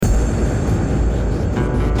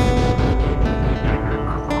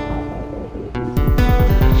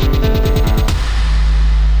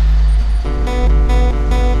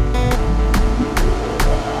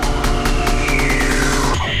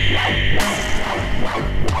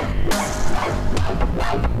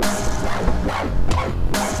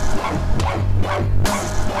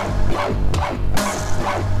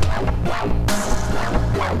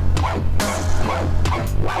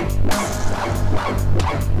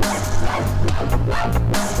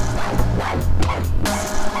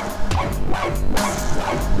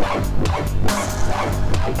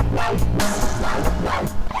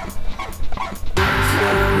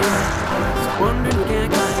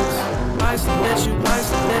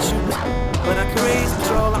but I can raise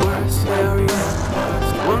control. I'm worse,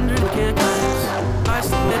 yeah. Wondering what can't cleanse. I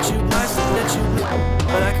still let you,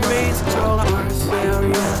 but I can raise control. I'm worse,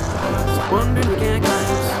 yeah. Wondering what can't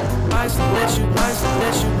cleanse. I still let you,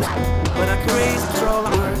 but I can raise control.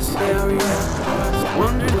 I'm worse, yeah.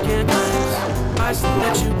 Wondering what can't cleanse. I still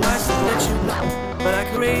let you, but I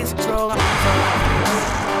can raise control. I'm just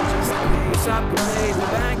stop and play the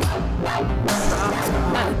back.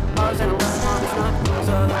 Ours and arms, not those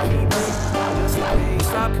other people. Just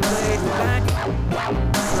stop and play the back.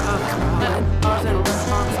 Ours and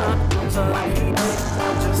arms, not those other people.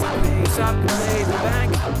 Just stop and play the back.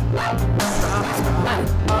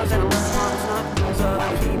 Ours and arms, not those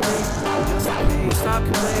other people. Just stop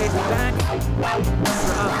and play the back.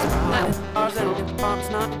 Ours and arms,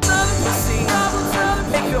 not another pussy.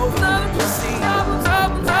 Make your another pussy.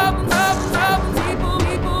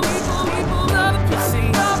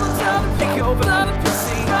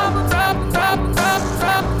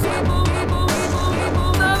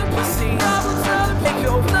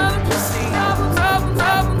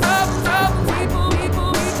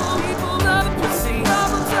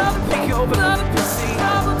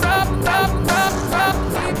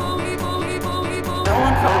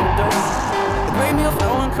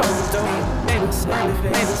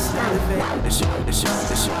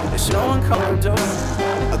 It's no one cold dough.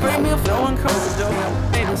 A great meal for no one cold dough.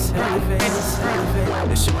 It's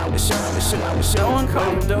no one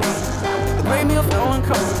cold dough. A great meal for no one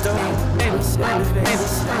cold dough.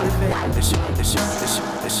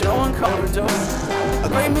 It's no one cold dough. A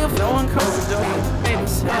great meal for no one cold dough.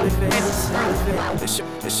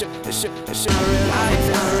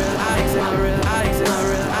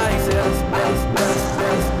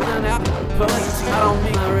 I don't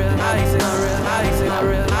mean I realize it,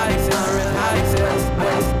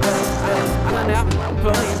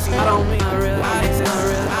 I don't mean I realize it, I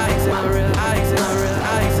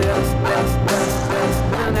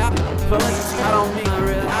don't mean I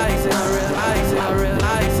realize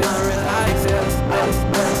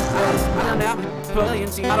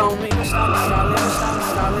it, I don't mean to stop.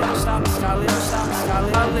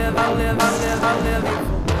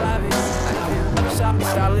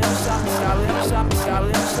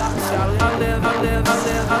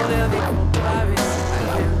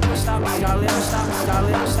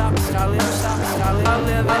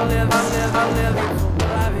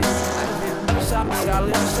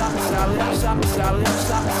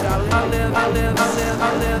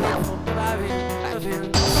 I live.